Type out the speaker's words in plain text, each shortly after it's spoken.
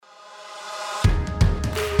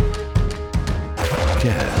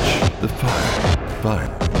Catch the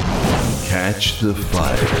fire. Catch the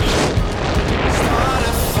fire. Start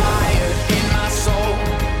a fire in my soul,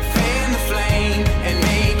 fan the flame and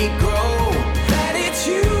make it grow. That it's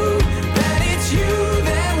you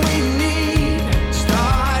that we need.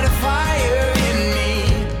 Start a fire in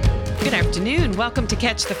me. Good afternoon. Welcome to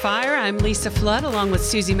Catch the Fire. I'm Lisa Flood along with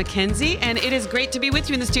Susie McKenzie, and it is great to be with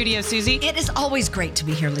you in the studio, Susie. It is always great to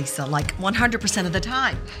be here, Lisa, like 100% of the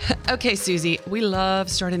time. Okay, Susie, we love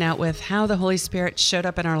starting out with how the Holy Spirit showed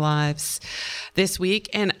up in our lives this week,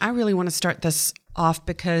 and I really want to start this off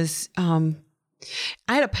because I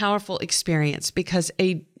had a powerful experience because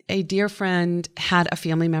a dear friend had a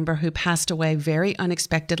family member who passed away very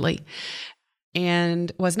unexpectedly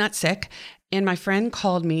and was not sick. And my friend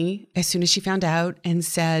called me as soon as she found out and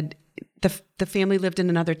said the family lived in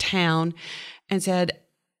another town and said,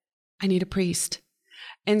 I need a priest.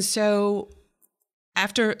 And so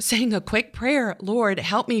after saying a quick prayer, Lord,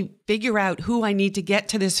 help me figure out who I need to get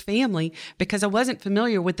to this family because I wasn't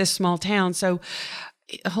familiar with this small town. So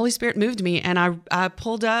the Holy Spirit moved me and I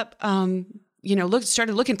pulled up,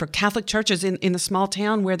 started looking for Catholic churches in the small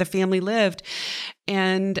town where the family lived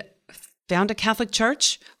and found a Catholic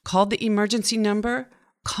church, called the emergency number,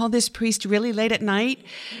 called this priest really late at night.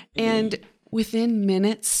 And within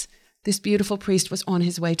minutes, this beautiful priest was on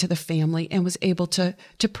his way to the family and was able to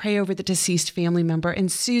pray over the deceased family member. And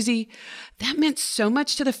Susie, that meant so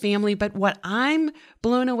much to the family. But what I'm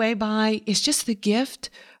blown away by is just the gift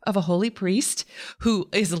of a holy priest who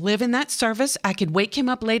is living that service. I could wake him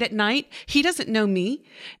up late at night. He doesn't know me.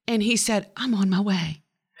 And he said, I'm on my way.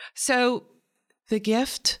 So the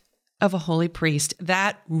gift of a holy priest,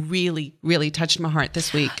 that really, really touched my heart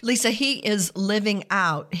this week. Lisa, he is living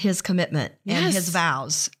out his commitment and Yes. his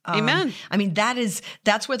vows. Amen. I mean,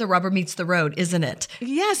 that's where the rubber meets the road, isn't it?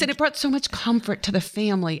 Yes, and it brought so much comfort to the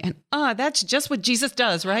family. And that's just what Jesus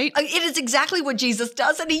does, right? It is exactly what Jesus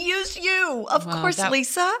does, and he used you. Of course,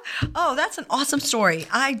 Lisa. Oh, that's an awesome story.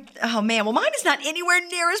 Well, mine is not anywhere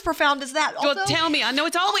near as profound as that. Well, tell me. I know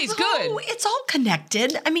it's always good. It's all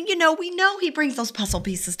connected. I mean, we know he brings those puzzle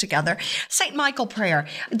pieces together. St. Michael prayer.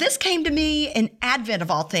 This came to me in Advent of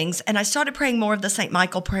all things, and I started praying more of the St.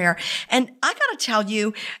 Michael prayer. And I got to tell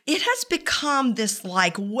you, it has become this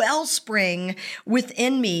like wellspring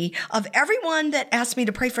within me of everyone that asked me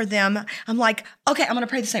to pray for them. I'm like, okay, I'm going to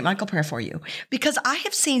pray the St. Michael prayer for you because I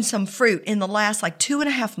have seen some fruit in the last like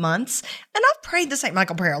 2.5 months, and I've prayed the St.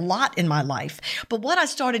 Michael prayer a lot in my life. But what I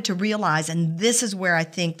started to realize, and this is where I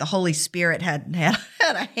think the Holy Spirit had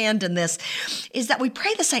a hand in this, is that we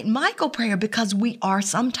pray the St. Michael prayer because we are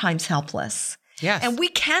sometimes helpless. Yes. And we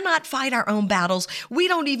cannot fight our own battles. We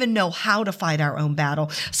don't even know how to fight our own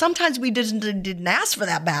battle. Sometimes we didn't ask for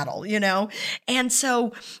that battle, And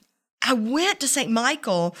so I went to St.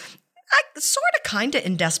 Michael, kind of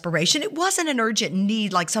in desperation. It wasn't an urgent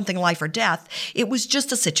need like something life or death. It was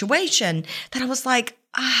just a situation that I was like,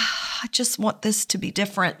 I just want this to be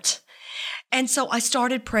different. And so I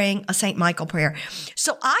started praying a St. Michael prayer.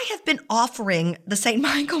 So I have been offering the St.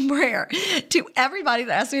 Michael prayer to everybody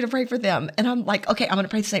that asks me to pray for them. And I'm like, okay, I'm going to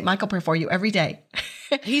pray the St. Michael prayer for you every day.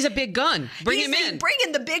 He's a big gun. Bring him in. Bring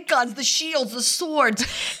in the big guns, the shields, the swords.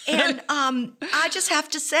 And I just have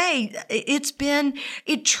to say,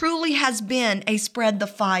 it truly has been a spread the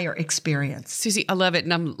fire experience. Susie, I love it.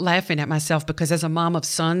 And I'm laughing at myself because as a mom of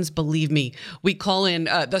sons, believe me, we call in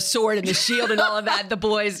the sword and the shield and all of that. The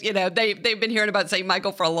boys, they've been hearing about St.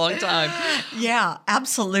 Michael for a long time. Yeah,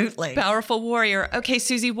 absolutely. Powerful warrior. Okay,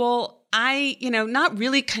 Susie, well, I, not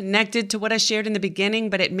really connected to what I shared in the beginning,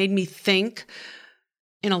 but it made me think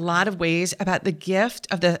in a lot of ways about the gift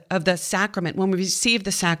of the sacrament when we receive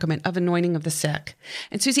the sacrament of anointing of the sick.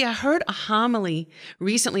 And Susie, I heard a homily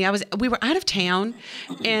recently. We were out of town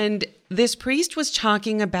and this priest was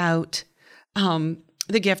talking about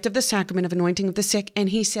the gift of the sacrament of anointing of the sick. And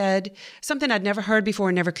he said something I'd never heard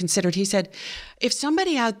before, never considered. He said, if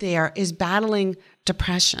somebody out there is battling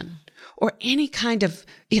depression or any kind of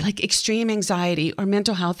like extreme anxiety or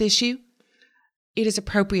mental health issue, it is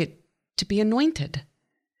appropriate to be anointed.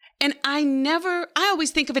 And I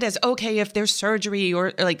always think of it as, okay, if there's surgery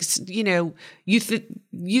or like,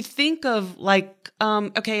 you think of like,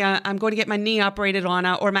 okay, I'm going to get my knee operated on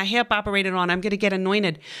or my hip operated on, I'm going to get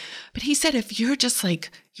anointed. But he said, if you're just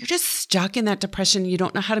stuck in that depression, you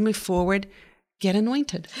don't know how to move forward, get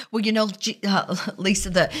anointed. Well,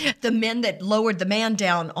 Lisa, the men that lowered the man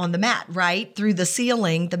down on the mat, right, through the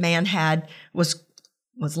ceiling, the man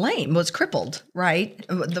was lame, was crippled, right?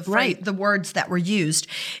 The words that were used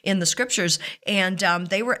in the scriptures. And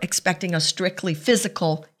they were expecting a strictly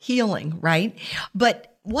physical healing, right?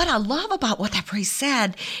 But what I love about what that priest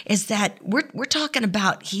said is that we're talking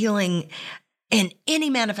about healing in any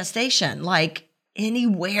manifestation, like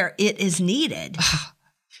anywhere it is needed.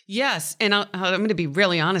 Yes. And I'm going to be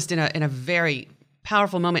really honest, in a very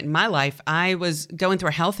powerful moment in my life, I was going through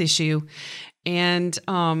a health issue and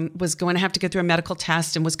was going to have to go through a medical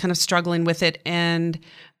test and was kind of struggling with it. And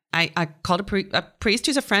I called a priest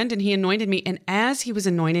who's a friend, and he anointed me. And as he was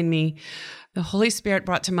anointing me, the Holy Spirit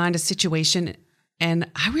brought to mind a situation,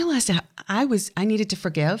 and I realized that I needed to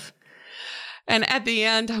forgive. And at the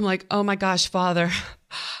end, I'm like, oh my gosh, Father,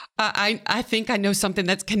 I think I know something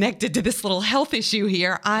that's connected to this little health issue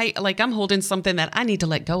here. I'm holding something that I need to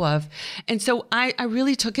let go of. And so I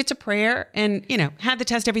really took it to prayer and, had the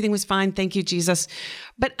test. Everything was fine. Thank you, Jesus.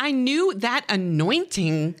 But I knew that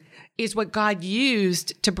anointing is what God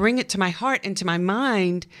used to bring it to my heart and to my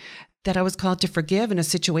mind that I was called to forgive in a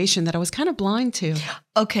situation that I was kind of blind to.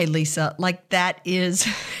 Okay, Lisa, that is...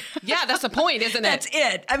 Yeah, that's the point, isn't it? That's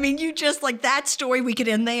it. I mean, you just that story, we could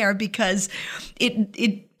end there because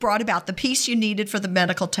it brought about the peace you needed for the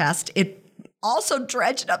medical test. It also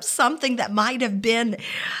dredged up something that might have been,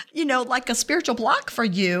 like a spiritual block for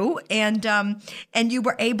you. And you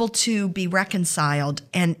were able to be reconciled.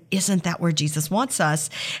 And isn't that where Jesus wants us?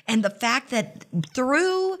 And the fact that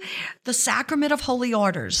through the sacrament of holy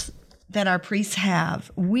orders that our priests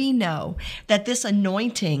have, we know that this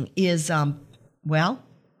anointing is,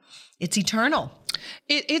 it's eternal.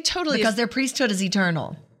 It totally because is. Their priesthood is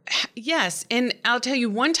eternal. Yes. And I'll tell you,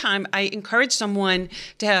 one time I encouraged someone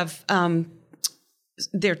to have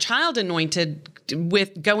their child anointed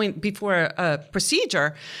with going before a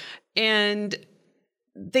procedure, and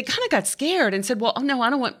they kind of got scared and said, well, oh no, I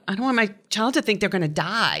don't want my child to think they're going to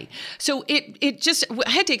die. So I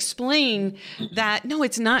had to explain that, no,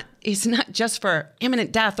 it's not just for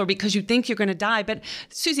imminent death or because you think you're going to die. But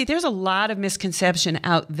Susie, there's a lot of misconception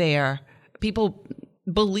out there. People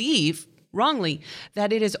believe wrongly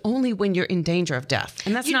that it is only when you're in danger of death.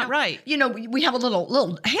 And that's not right. We have a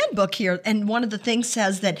little handbook here, and one of the things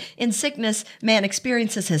says that in sickness, man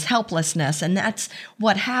experiences his helplessness. And that's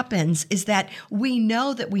what happens, is that we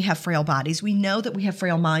know that we have frail bodies. We know that we have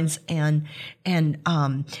frail minds and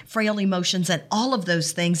frail emotions and all of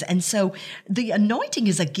those things. And so the anointing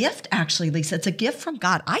is a gift, actually, Lisa. It's a gift from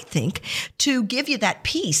God, I think, to give you that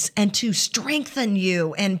peace and to strengthen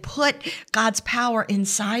you and put God's power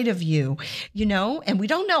inside of you. And we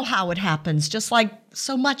don't know how it happens, just like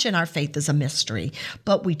so much in our faith is a mystery,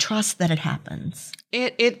 but we trust that it happens.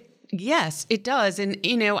 Yes, it does. And,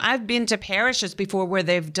 I've been to parishes before where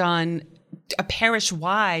they've done a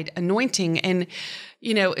parish-wide anointing. And,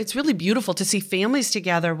 it's really beautiful to see families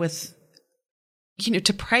together with,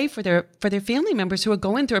 to pray for their family members who are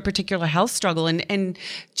going through a particular health struggle, and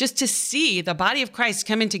just to see the body of Christ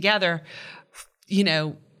coming together,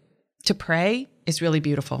 to pray is really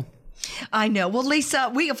beautiful. I know. Well,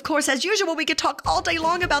 Lisa, we, of course, as usual, we could talk all day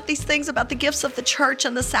long about these things, about the gifts of the church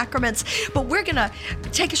and the sacraments, but we're going to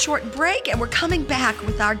take a short break, and we're coming back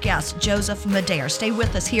with our guest, Joseph Madere. Stay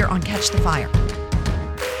with us here on Catch the Fire.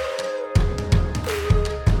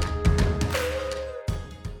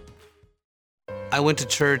 I went to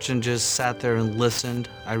church and just sat there and listened.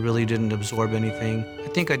 I really didn't absorb anything. I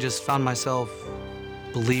think I just found myself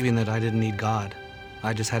believing that I didn't need God.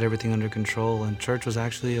 I just had everything under control, and church was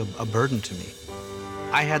actually a burden to me.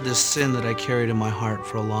 I had this sin that I carried in my heart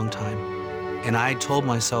for a long time, and I told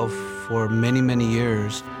myself for many, many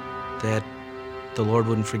years that the Lord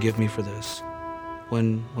wouldn't forgive me for this.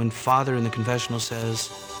 When Father in the confessional says,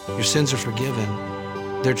 your sins are forgiven,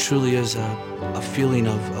 there truly is a feeling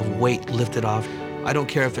of weight lifted off. I don't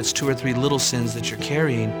care if it's 2 or 3 little sins that you're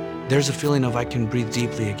carrying, there's a feeling of I can breathe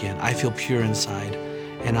deeply again. I feel pure inside.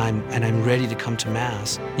 And I'm ready to come to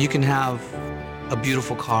Mass. You can have a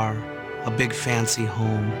beautiful car, a big fancy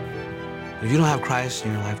home. If you don't have Christ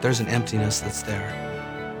in your life, there's an emptiness that's there.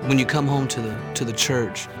 When you come home to the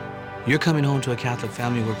church, you're coming home to a Catholic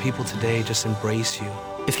family where people today just embrace you.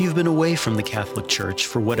 If you've been away from the Catholic Church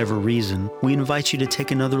for whatever reason, we invite you to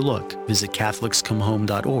take another look. Visit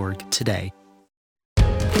CatholicsComeHome.org today.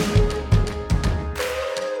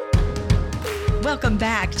 Welcome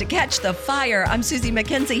back to Catch the Fire. I'm Susie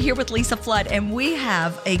McKenzie here with Lisa Flood, and we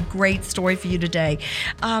have a great story for you today.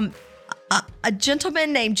 A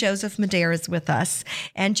gentleman named Joseph Madere is with us.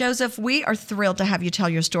 And Joseph, we are thrilled to have you tell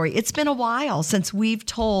your story. It's been a while since we've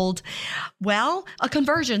told, a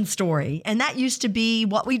conversion story. And that used to be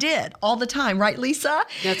what we did all the time, right, Lisa?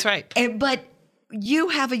 That's right. But you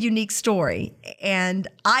have a unique story, and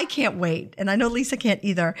I can't wait, and I know Lisa can't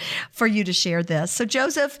either, for you to share this. So,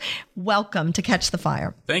 Joseph, welcome to Catch the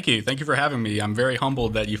Fire. Thank you. Thank you for having me. I'm very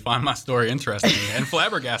humbled that you find my story interesting and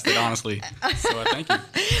flabbergasted, honestly. So thank you.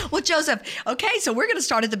 Well, Joseph, okay, so we're going to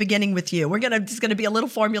start at the beginning with you. It's going to be a little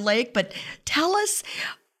formulaic, but tell us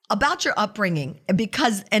about your upbringing,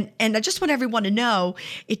 because, and I just want everyone to know,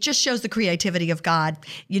 it just shows the creativity of God.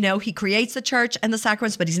 You know, he creates the church and the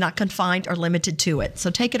sacraments, but he's not confined or limited to it. So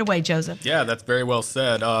take it away, Joseph. Yeah, that's very well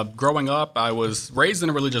said. Growing up, I was raised in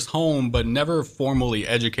a religious home, but never formally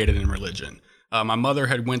educated in religion. My mother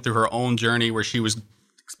had went through her own journey where she was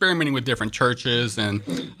experimenting with different churches, and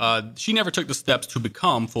she never took the steps to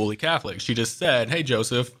become fully Catholic. She just said, hey,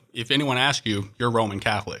 Joseph, if anyone asks you, you're Roman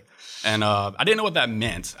Catholic. And I didn't know what that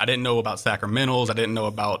meant. I didn't know about sacramentals. I didn't know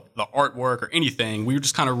about the artwork or anything. We were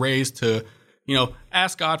just kind of raised to,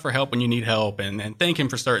 ask God for help when you need help and thank him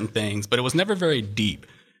for certain things. But it was never very deep.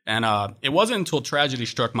 And it wasn't until tragedy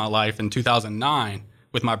struck my life in 2009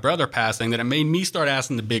 with my brother passing that it made me start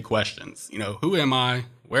asking the big questions. Who am I?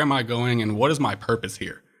 Where am I going? And what is my purpose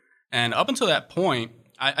here? And up until that point,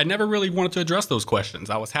 I never really wanted to address those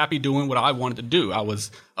questions. I was happy doing what I wanted to do. I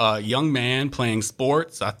was a young man playing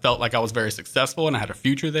sports. I felt like I was very successful and I had a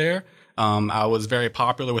future there. I was very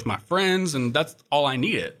popular with my friends, and that's all I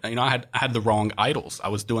needed. I had the wrong idols. I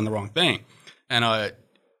was doing the wrong thing. And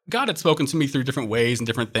God had spoken to me through different ways and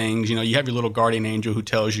different things. You have your little guardian angel who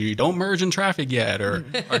tells you, don't merge in traffic yet, or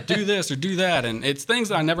do this or do that. And it's things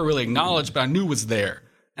that I never really acknowledged, but I knew was there.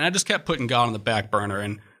 And I just kept putting God on the back burner.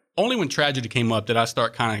 And only when tragedy came up did I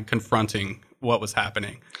start kind of confronting what was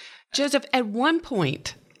happening. Joseph, at one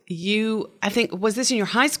point, I think, was this in your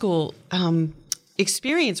high school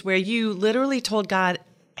experience where you literally told God,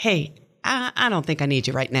 hey, I don't think I need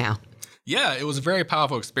you right now? Yeah, it was a very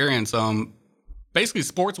powerful experience. Basically,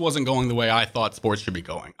 sports wasn't going the way I thought sports should be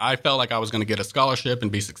going. I felt like I was going to get a scholarship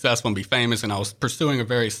and be successful and be famous, and I was pursuing a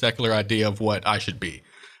very secular idea of what I should be.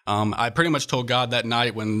 I pretty much told God that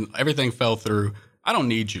night when everything fell through, I don't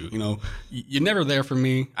need you. You're never there for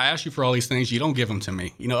me. I ask you for all these things. You don't give them to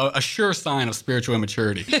me. A sure sign of spiritual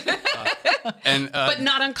immaturity. But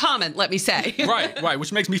not uncommon, let me say. Right,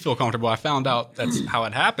 which makes me feel comfortable. I found out that's how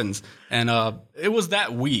it happens. And it was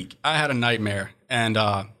that week I had a nightmare, and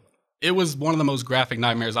it was one of the most graphic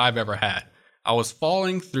nightmares I've ever had. I was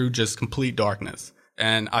falling through just complete darkness,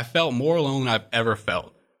 and I felt more alone than I've ever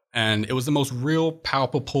felt. And it was the most real,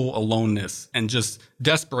 palpable aloneness and just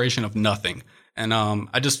desperation of nothing. And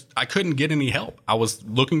I couldn't get any help. I was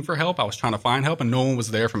looking for help. I was trying to find help, and no one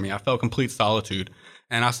was there for me. I felt complete solitude.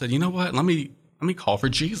 And I said, you know what? Let me call for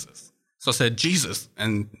Jesus. So I said, Jesus,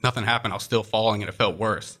 and nothing happened. I was still falling, and it felt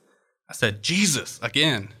worse. I said, Jesus,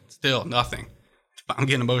 again, still nothing. I'm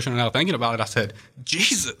getting emotional now thinking about it. I said,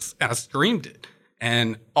 Jesus, and I screamed it.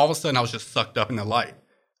 And all of a sudden, I was just sucked up in the light.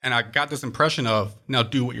 And I got this impression of, now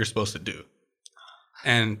do what you're supposed to do.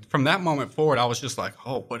 And from that moment forward, I was just like,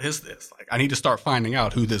 oh, what is this? Like, I need to start finding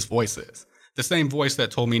out who this voice is. The same voice that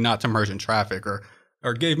told me not to merge in traffic or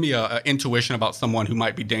gave me a intuition about someone who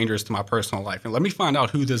might be dangerous to my personal life. And let me find out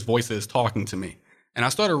who this voice is talking to me. And I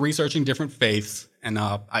started researching different faiths. And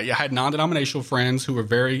I had non-denominational friends who were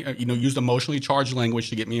very, used emotionally charged language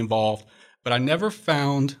to get me involved. But I never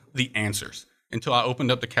found the answers until I opened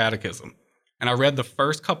up the catechism. And I read the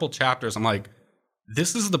first couple chapters. I'm like,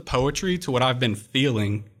 this is the poetry to what I've been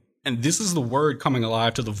feeling, and this is the word coming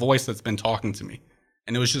alive to the voice that's been talking to me.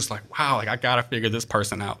 And it was just like, wow, I got to figure this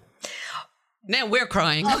person out. Now we're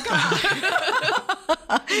crying. Okay,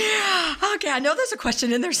 I know there's a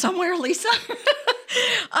question in there somewhere, Lisa.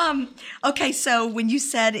 Okay, so when you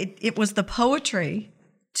said it was the poetry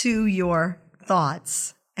to your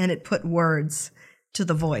thoughts, and it put words to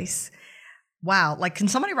the voice. Wow, can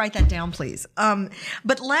somebody write that down, please?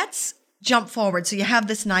 But let's jump forward. So you have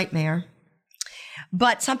this nightmare,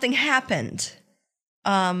 but something happened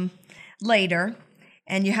later,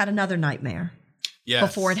 and you had another nightmare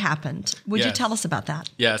before it happened. Would you tell us about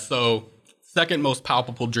that? Yeah, so second most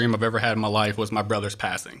palpable dream I've ever had in my life was my brother's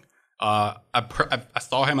passing. I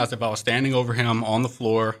saw him as if I was standing over him on the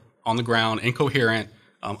floor, on the ground, incoherent,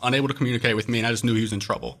 unable to communicate with me, and I just knew he was in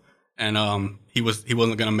trouble. And he wasn't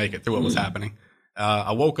going to make it through what was happening.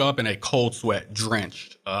 I woke up in a cold sweat,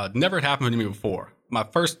 drenched. Never had happened to me before. My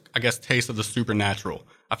first, taste of the supernatural.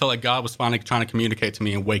 I felt like God was finally trying to communicate to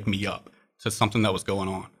me and wake me up to something that was going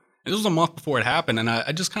on. And this was a month before it happened, and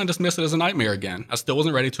I just kind of dismissed it as a nightmare again. I still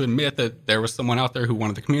wasn't ready to admit that there was someone out there who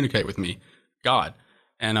wanted to communicate with me, God.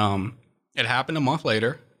 And it happened a month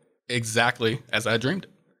later, exactly as I dreamed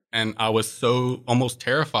it. And I was so almost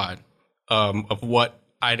terrified of what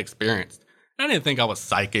I had experienced. I didn't think I was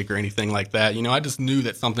psychic or anything like that. I just knew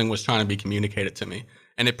that something was trying to be communicated to me.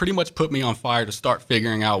 And it pretty much put me on fire to start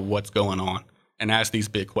figuring out what's going on and ask these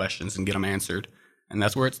big questions and get them answered. And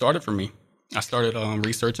that's where it started for me. I started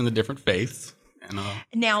researching the different faiths. And,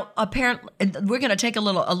 now, apparently, we're going to take a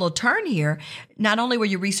little turn here. Not only were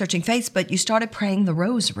you researching faiths, but you started praying the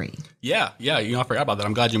rosary. Yeah. I forgot about that.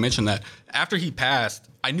 I'm glad you mentioned that. After he passed,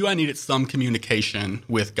 I knew I needed some communication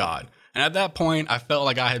with God. And at that point, I felt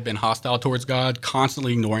like I had been hostile towards God,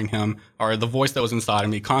 constantly ignoring him, or the voice that was inside of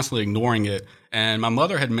me, constantly ignoring it. And my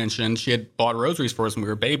mother had mentioned she had bought rosaries for us when we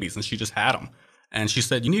were babies, and she just had them. And she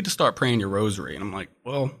said, you need to start praying your rosary. And I'm like,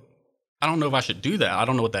 well, I don't know if I should do that. I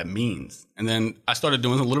don't know what that means. And then I started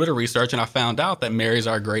doing a little bit of research, and I found out that Mary's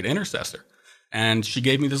our great intercessor. And she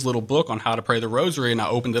gave me this little book on how to pray the rosary, and I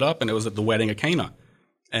opened it up, and it was at the wedding of Cana.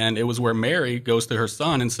 And it was where Mary goes to her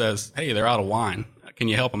son and says, hey, they're out of wine. Can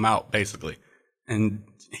you help them out, basically? And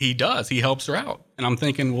he does. He helps her out. And I'm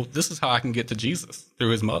thinking, well, this is how I can get to Jesus,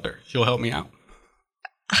 through his mother. She'll help me out.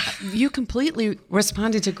 You completely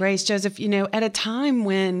responded to grace, Joseph. At a time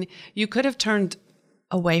when you could have turned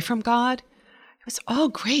away from God, it was all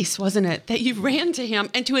grace, wasn't it? That you ran to him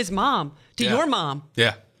and to his mom, to your mom.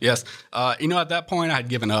 Yeah, yes. At that point, I had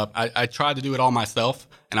given up. I tried to do it all myself,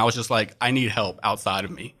 and I was just like, I need help outside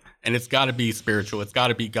of me. And it's got to be spiritual. It's got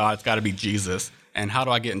to be God. It's got to be Jesus. And how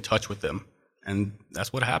do I get in touch with them? And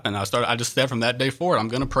that's what happened. I just said from that day forward, I'm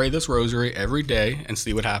going to pray this rosary every day and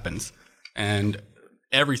see what happens. And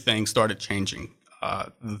everything started changing.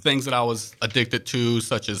 The things that I was addicted to,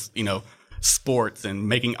 such as, sports and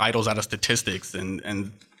making idols out of statistics.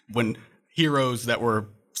 And when heroes that were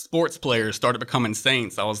sports players started becoming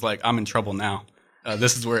saints, I was like, I'm in trouble now.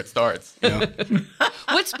 This is where it starts.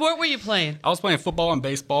 What sport were you playing? I was playing football and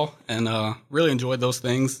baseball, and really enjoyed those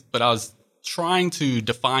things. But I was trying to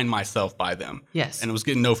define myself by them. Yes. And it was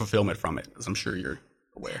getting no fulfillment from it, as I'm sure you're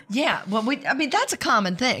aware. Yeah. Well, that's a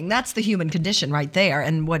common thing. That's the human condition right there,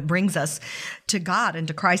 and what brings us to God and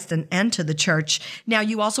to Christ and to the church. Now,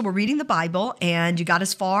 you also were reading the Bible, and you got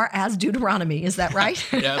as far as Deuteronomy. Is that right?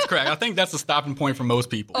 Yeah, that's correct. I think that's the stopping point for most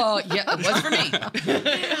people. Oh, yeah, it was for me.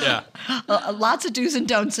 Yeah. Lots of do's and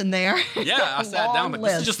don'ts in there. Yeah, I sat down, but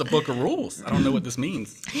this is just a book of rules. I don't know what this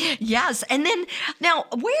means. Yes. And then, now,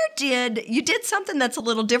 you did something that's a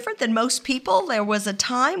little different than most people. There was a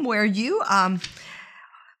time where you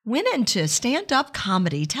went into stand-up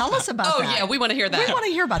comedy. Tell us about that. Oh, yeah, we want to hear that. We want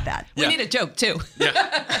to hear about that. We need a joke, too.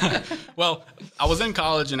 Yeah. Well, I was in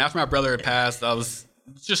college, and after my brother had passed, I was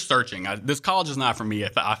just searching. This college is not for me,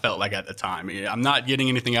 I felt like at the time. I'm not getting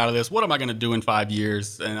anything out of this. What am I going to do in 5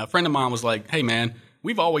 years? And a friend of mine was like, hey, man,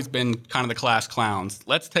 we've always been kind of the class clowns.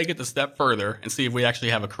 Let's take it a step further and see if we actually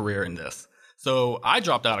have a career in this. So I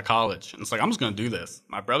dropped out of college, and it's like, I'm just going to do this.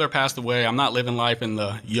 My brother passed away. I'm not living life in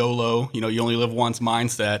the YOLO, you only live once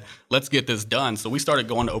mindset. Let's get this done. So we started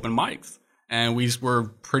going to open mics, and we were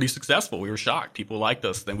pretty successful. We were shocked. People liked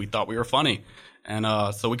us, and we thought we were funny. And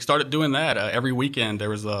so we started doing that. Every weekend,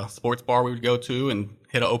 there was a sports bar we would go to and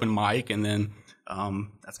hit an open mic, and then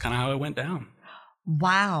that's kind of how it went down.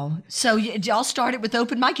 Wow. So y'all started with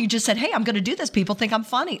open mic. You just said, hey, I'm going to do this. People think I'm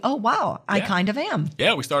funny. Oh, wow. I kind of am.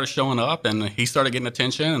 Yeah, we started showing up, and he started getting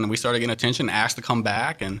attention, and we started getting attention, asked to come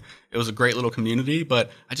back, and it was a great little community,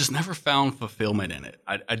 but I just never found fulfillment in it.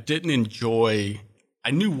 I didn't enjoy,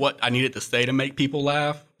 I knew what I needed to say to make people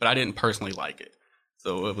laugh, but I didn't personally like it.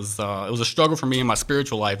 So it was a struggle for me in my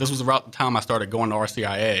spiritual life. This was around the time I started going to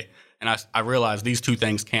RCIA, and I realized these two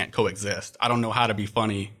things can't coexist. I don't know how to be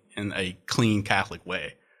funny in a clean Catholic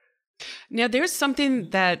way. Now, there's something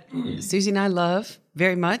that Susie and I love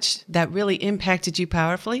very much that really impacted you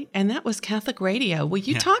powerfully, and that was Catholic radio. Will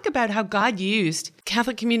you talk about how God used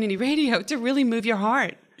Catholic community radio to really move your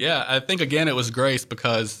heart? Yeah, I think, again, it was grace,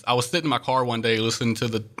 because I was sitting in my car one day listening to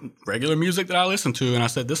the regular music that I listen to, and I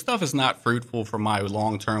said, this stuff is not fruitful for my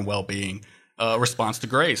long-term well-being. Response to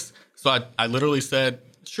grace. So I literally said,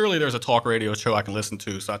 surely there's a talk radio show I can listen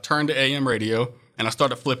to. So I turned to AM radio, and I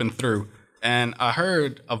started flipping through, and I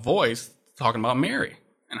heard a voice talking about Mary.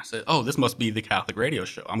 And I said, oh, this must be the Catholic radio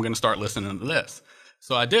show. I'm going to start listening to this.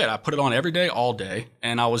 So I did. I put it on every day, all day,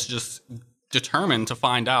 and I was just determined to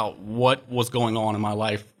find out what was going on in my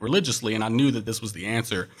life religiously, and I knew that this was the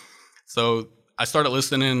answer. So I started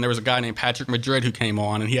listening. There was a guy named Patrick Madere who came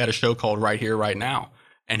on, and he had a show called Right Here, Right Now.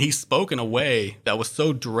 And he spoke in a way that was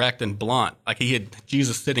so direct and blunt, like he had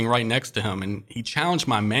Jesus sitting right next to him. And he challenged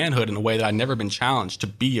my manhood in a way that I'd never been challenged, to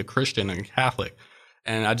be a Christian and a Catholic.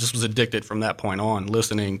 And I just was addicted from that point on,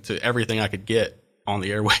 listening to everything I could get on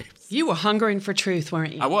the airwaves. You were hungering for truth,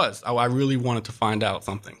 weren't you? I was. I really wanted to find out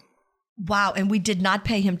something. Wow. And we did not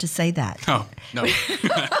pay him to say that. Oh, no.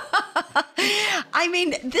 I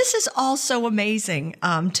mean, this is all so amazing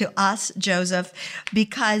to us, Joseph,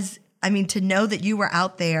 because to know that you were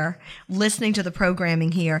out there listening to the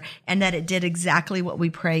programming here and that it did exactly what we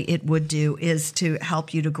pray it would do is to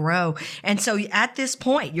help you to grow. And so at this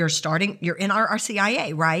point, you're in our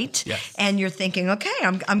RCIA, right? Yes. And you're thinking, okay,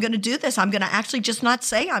 I'm going to do this. I'm going to actually just not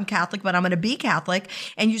say I'm Catholic, but I'm going to be Catholic.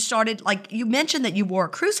 And you started, like you mentioned that you wore a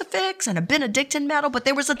crucifix and a Benedictine medal, but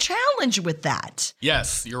there was a challenge with that.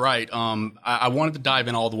 Yes, you're right. I wanted to dive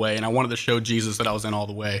in all the way, and I wanted to show Jesus that I was in all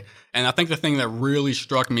the way. And I think the thing that really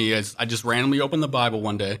struck me is I just randomly opened the Bible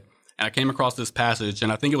one day, and I came across this passage,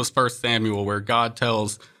 and I think it was 1 Samuel, where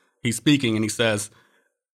he's speaking, and he says,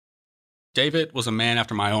 David was a man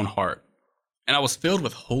after my own heart. And I was filled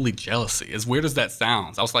with holy jealousy. As weird as that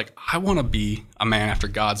sounds, I was like, I want to be a man after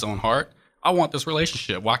God's own heart. I want this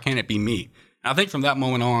relationship. Why can't it be me? And I think from that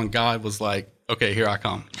moment on, God was like, okay, here I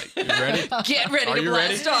come. Like, you ready? Get ready Are to you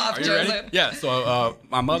blast ready? off, Are you Joseph. ready? Yeah, so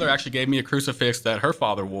my mother actually gave me a crucifix that her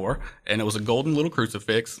father wore, and it was a golden little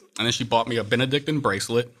crucifix. And then she bought me a Benedictine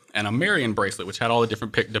bracelet and a Marian bracelet, which had all the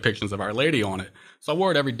different depictions of Our Lady on it. So I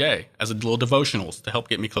wore it every day as a little devotionals to help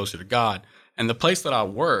get me closer to God. And the place that I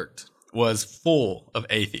worked was full of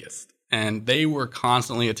atheists, and they were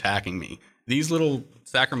constantly attacking me. These little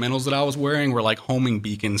sacramentals that I was wearing were like homing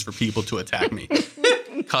beacons for people to attack me.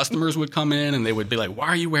 Customers would come in and they would be like, why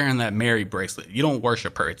are you wearing that Mary bracelet? You don't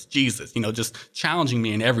worship her. It's Jesus. Just challenging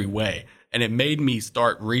me in every way. And it made me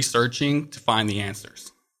start researching to find the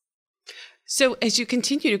answers. So as you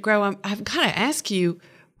continue to grow, I've got to ask you,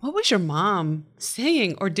 what was your mom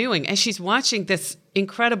saying or doing as she's watching this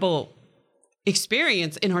incredible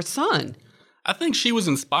experience in her son? I think she was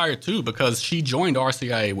inspired too, because she joined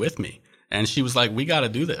RCIA with me. And she was like, we got to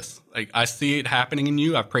do this. Like, I see it happening in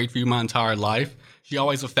you. I've prayed for you my entire life. She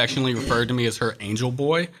always affectionately referred to me as her angel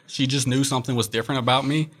boy. She just knew something was different about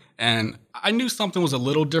me. And I knew something was a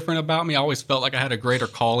little different about me. I always felt like I had a greater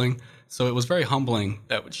calling. So it was very humbling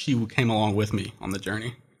that she came along with me on the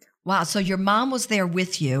journey. Wow. So your mom was there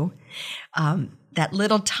with you. That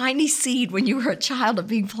little tiny seed when you were a child of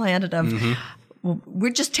being planted of,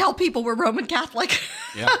 we just tell people we're Roman Catholic.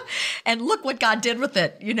 Yeah. And look what God did with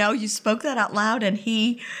it. You spoke that out loud and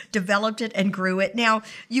he developed it and grew it. Now,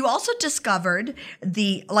 you also discovered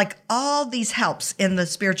all these helps in the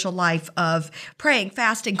spiritual life of praying,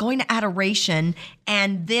 fasting, going to adoration,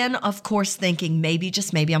 and then, of course, thinking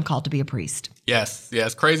just maybe I'm called to be a priest. Yes.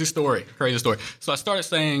 Crazy story. So I started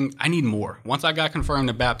saying, I need more. Once I got confirmed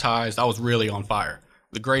and baptized, I was really on fire.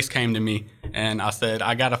 The grace came to me, and I said,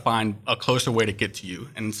 I got to find a closer way to get to you.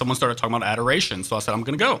 And someone started talking about adoration. So I said, I'm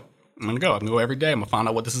going to go. I'm going to go every day. I'm going to find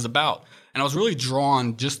out what this is about. And I was really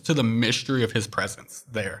drawn just to the mystery of his presence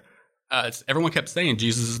there. Everyone kept saying,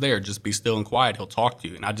 Jesus is there. Just be still and quiet. He'll talk to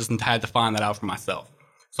you. And I just had to find that out for myself.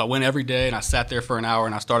 So I went every day, and I sat there for an hour,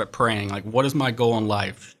 and I started praying, like, what is my goal in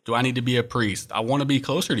life? Do I need to be a priest? I want to be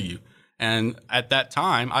closer to you. And at that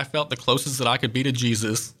time, I felt the closest that I could be to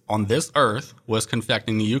Jesus on this earth was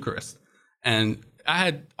confecting the Eucharist. And I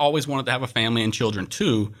had always wanted to have a family and children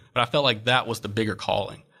too, but I felt like that was the bigger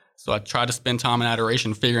calling. So I tried to spend time in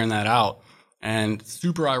adoration figuring that out. And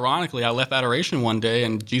super ironically, I left adoration one day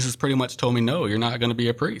and Jesus pretty much told me, no, you're not going to be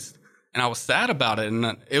a priest. And I was sad about it.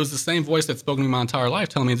 And it was the same voice that spoke to me my entire life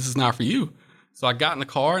telling me this is not for you. So I got in the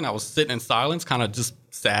car and I was sitting in silence, kind of just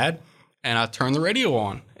sad. And I turned the radio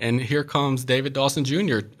on, and here comes David Dawson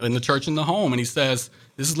Jr. in the church in the home. And he says,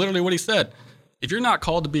 this is literally what he said. If you're not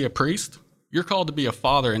called to be a priest, you're called to be a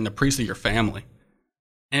father and the priest of your family.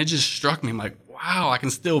 And it just struck me. I'm like, wow, I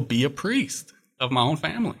can still be a priest of my own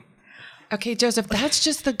family. Okay, Joseph, that's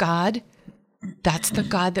just the God. That's the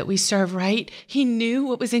God that we serve, right? He knew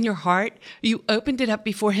what was in your heart. You opened it up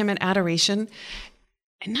before him in adoration.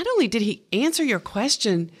 And not only did he answer your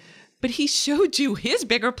question, but he showed you his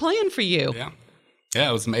bigger plan for you. Yeah,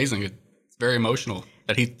 it was amazing. It's very emotional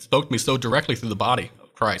that he spoke to me so directly through the body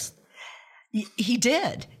of Christ. He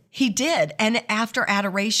did. And after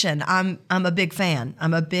adoration, I'm a big fan.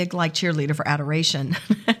 I'm a big cheerleader for adoration.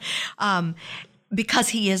 Because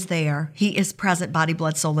he is there. He is present, body,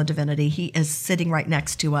 blood, soul, and divinity. He is sitting right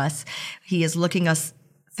next to us. He is looking us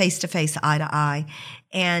face to face, eye to eye,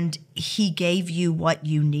 and he gave you what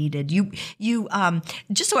you needed. You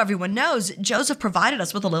just so everyone knows, Joseph provided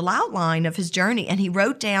us with a little outline of his journey, and he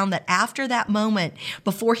wrote down that after that moment,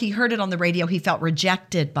 before he heard it on the radio, he felt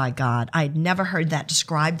rejected by God. I had never heard that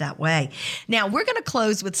described that way. Now, we're going to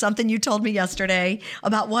close with something you told me yesterday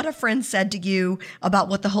about what a friend said to you about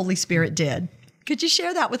what the Holy Spirit did. Could you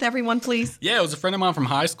share that with everyone, please? Yeah, it was a friend of mine from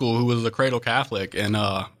high school who was a cradle Catholic, and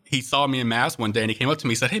he saw me in Mass one day, and he came up to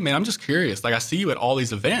me and said, hey, man, I'm just curious. I see you at all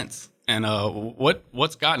these events. And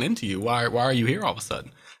what's gotten into you? Why are you here all of a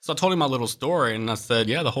sudden? So I told him my little story, and I said,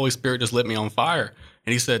 yeah, the Holy Spirit just lit me on fire.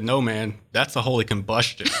 And he said, no, man, that's a holy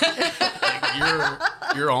combustion. Like,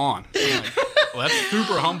 you're on. I'm like, well, that's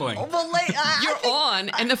super humbling. Well, You're on,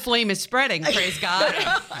 and the flame is spreading. Praise God.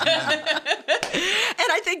 And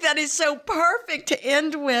I think that is so perfect to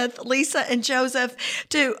end with, Lisa and Joseph,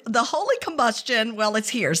 to the holy combustion. Well, it's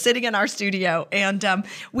here, sitting in our studio. And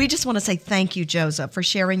we just want to say thank you, Joseph, for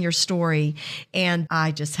sharing your story. And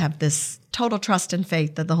I just have this total trust and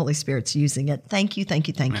faith that the Holy Spirit's using it. Thank you, thank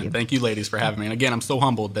you, thank you. Thank you, ladies, for having me. And again, I'm so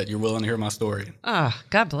humbled that you're willing to hear my story. Oh,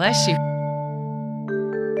 God bless you.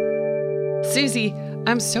 Susie,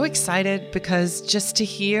 I'm so excited because just to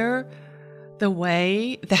hear the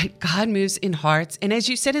way that God moves in hearts, and as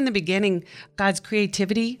you said in the beginning, God's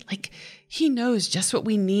creativity, like he knows just what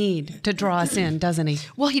we need to draw us in, doesn't he?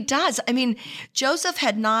 Well, he does. I mean, Joseph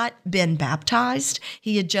had not been baptized.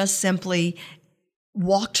 He had just simply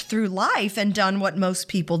walked through life and done what most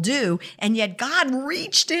people do. And yet God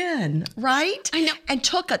reached in, right? I know. And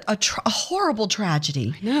took a horrible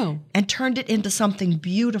tragedy. I know. And turned it into something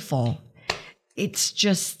beautiful. It's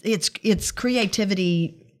just, it's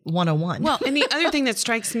creativity 101. Well, and the other thing that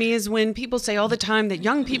strikes me is when people say all the time that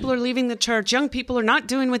young people are leaving the church, young people are not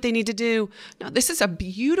doing what they need to do. No, this is a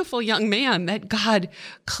beautiful young man that God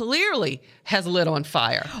clearly has lit on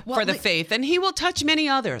fire for the faith, and he will touch many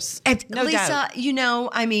others. And no Lisa, doubt. you know,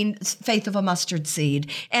 I mean, faith of a mustard seed.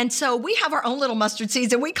 And so we have our own little mustard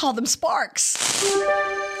seeds and we call them sparks.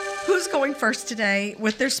 Who's going first today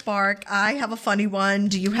with their spark? I have a funny one.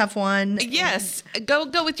 Do you have one? Yes, go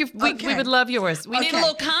with your. We would love yours. We need a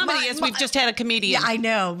little comedy as we've just had a comedian. Yeah, I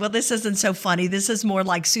know. Well, this isn't so funny. This is more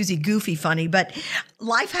like Susie Goofy funny. But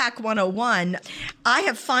Life Hack 101, I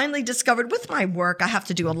have finally discovered with my work, I have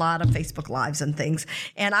to do a lot of Facebook Lives and things.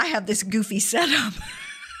 And I have this goofy setup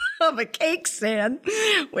of a cake stand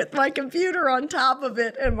with my computer on top of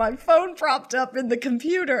it and my phone propped up in the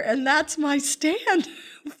computer. And that's my stand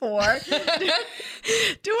for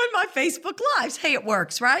doing my Facebook Lives. Hey, it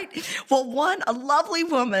works, right? Well, a lovely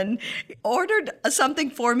woman ordered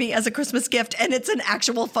something for me as a Christmas gift, and it's an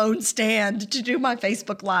actual phone stand to do my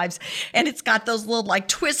Facebook Lives. And it's got those little like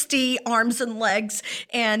twisty arms and legs,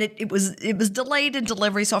 and it was delayed in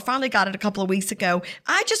delivery, so I finally got it a couple of weeks ago.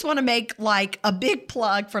 I just want to make like a big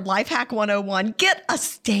plug for Life Hack 101. Get a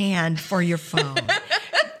stand for your phone.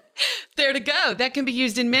 There to go. That can be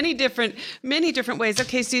used in many different ways.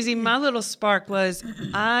 Okay, Susie, my little spark was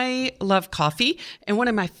I love coffee. And one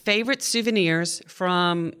of my favorite souvenirs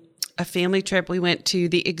from a family trip, we went to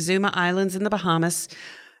the Exuma Islands in the Bahamas.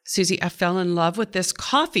 Susie, I fell in love with this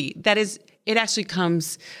coffee. It actually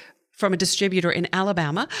comes from a distributor in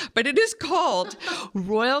Alabama, but it is called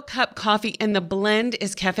Royal Cup Coffee, and the blend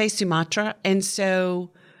is Cafe Sumatra. And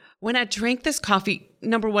so when I drink this coffee,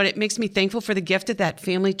 number one, it makes me thankful for the gift of that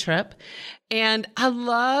family trip. And I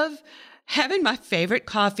love having my favorite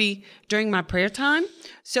coffee during my prayer time.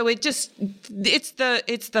 So it's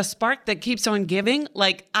the spark that keeps on giving.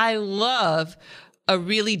 Like, I love a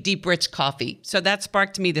really deep, rich coffee. So that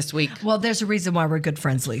sparked me this week. Well, there's a reason why we're good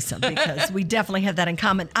friends, Lisa, because we definitely have that in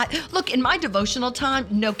common. Look, in my devotional time,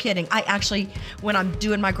 no kidding, I actually, when I'm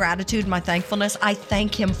doing my gratitude, my thankfulness, I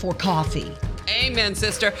thank him for coffee. Amen,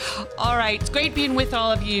 sister. All right. It's great being with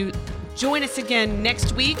all of you. Join us again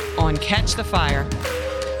next week on Catch the Fire.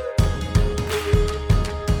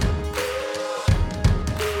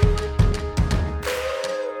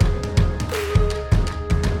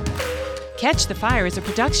 Catch the Fire is a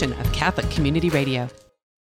production of Catholic Community Radio.